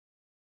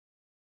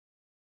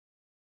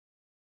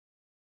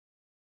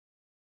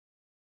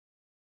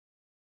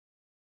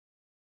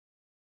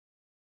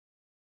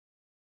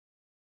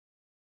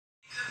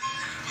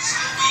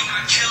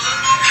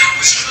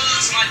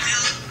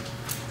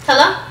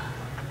Hello?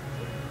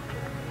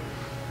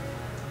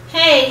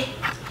 Hey.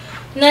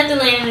 Nothing,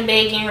 laying in the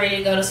bed getting ready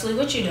to go to sleep.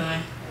 What you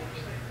doing?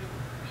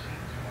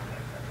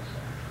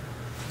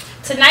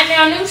 Tonight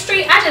down Nupe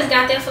Street? I just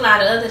got that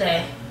fly the other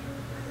day.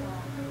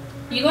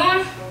 You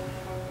going?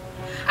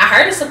 I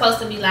heard it's supposed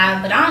to be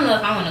live, but I don't know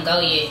if I want to go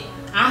yet.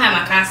 I don't have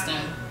my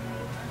costume.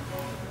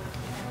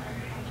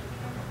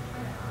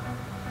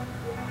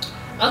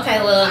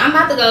 Okay, well, I'm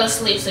about to go to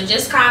sleep, so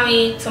just call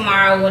me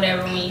tomorrow or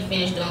whatever when you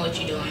finish doing what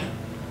you're doing.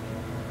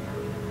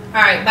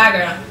 Alright, bye,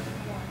 girl.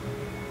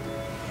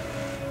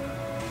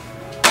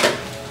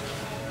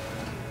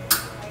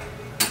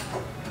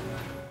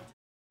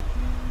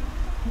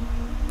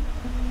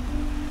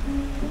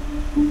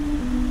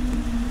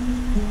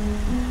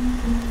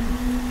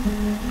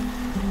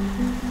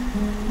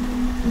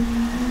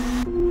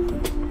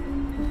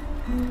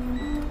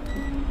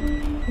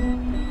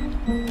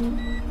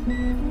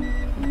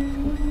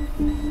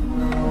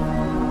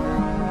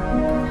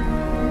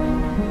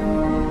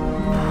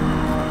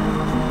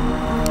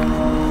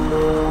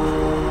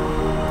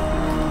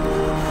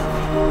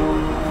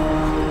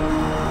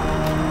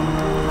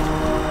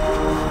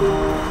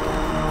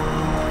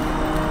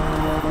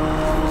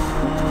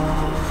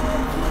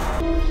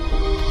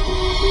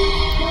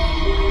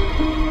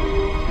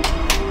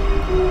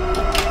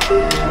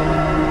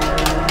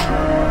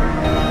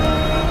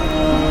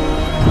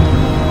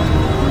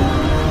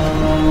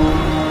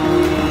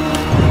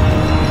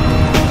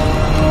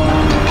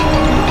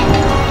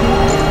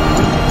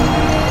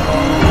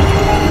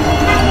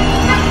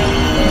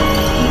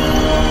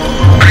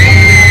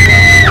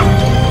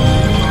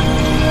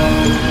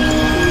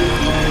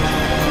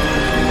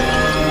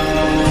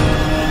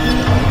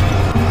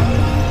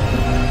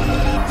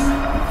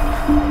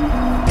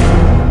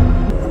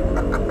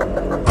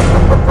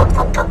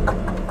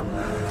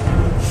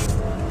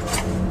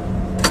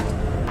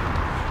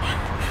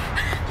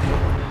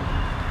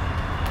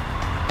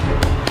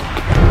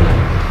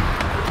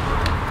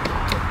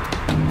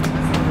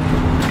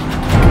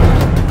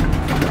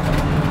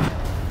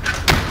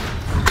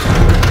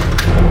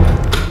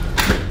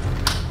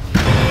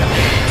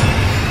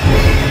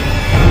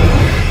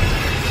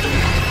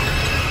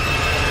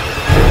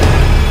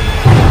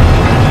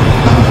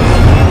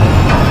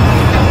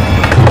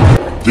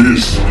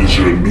 This is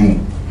your new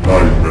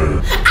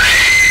nightmare.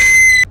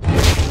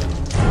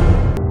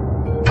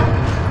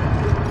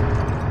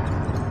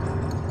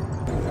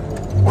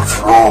 What's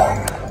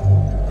wrong?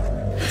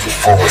 Did you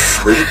fall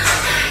asleep?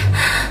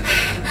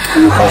 Are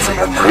you having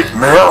a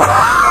nightmare?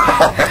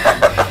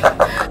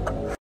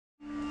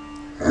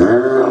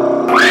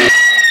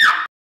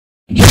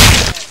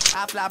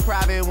 I fly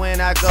private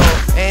when I go,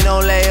 ain't no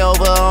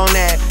layover on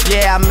that.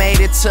 Yeah, I made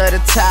it to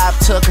the top,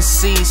 took a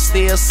seat,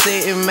 still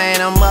sitting,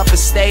 man. I'm up at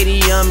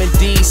Stadium in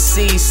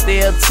DC,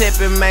 still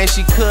tipping, man.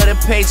 She could've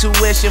paid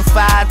tuition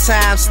 5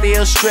 times,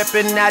 still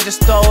stripping. I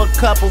just throw a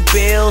couple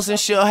bills and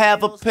she'll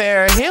have a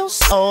pair of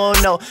heels. Oh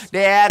no,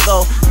 there I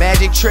go,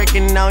 magic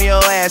tricking on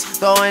your ass,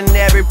 throwing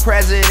every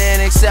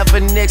president except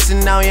for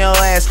Nixon on your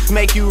ass.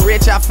 Make you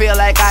rich, I feel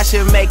like I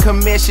should make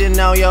commission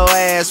on your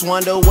ass.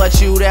 Wonder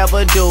what you'd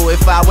ever do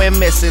if I went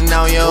missing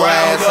on your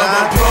ass, huh?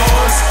 Round of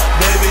applause,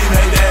 baby,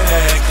 make that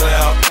ass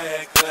clap.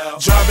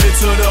 Drop it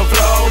to the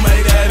floor,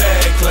 make that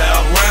ass clap.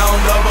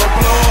 Round of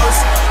applause,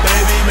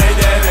 baby, make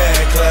that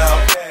ass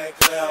clap.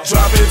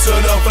 Drop it to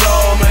the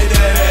floor, make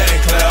that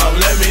ass clap.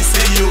 Let me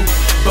see you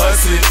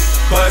bust it,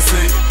 bust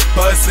it,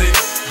 bust it,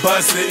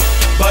 bust it,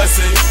 bust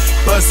it,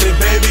 bust it,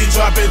 baby,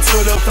 drop it to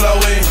the floor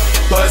and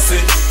bust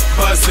it,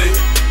 bust it,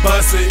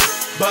 bust it,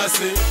 bust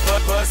it,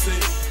 bust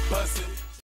it, bust it.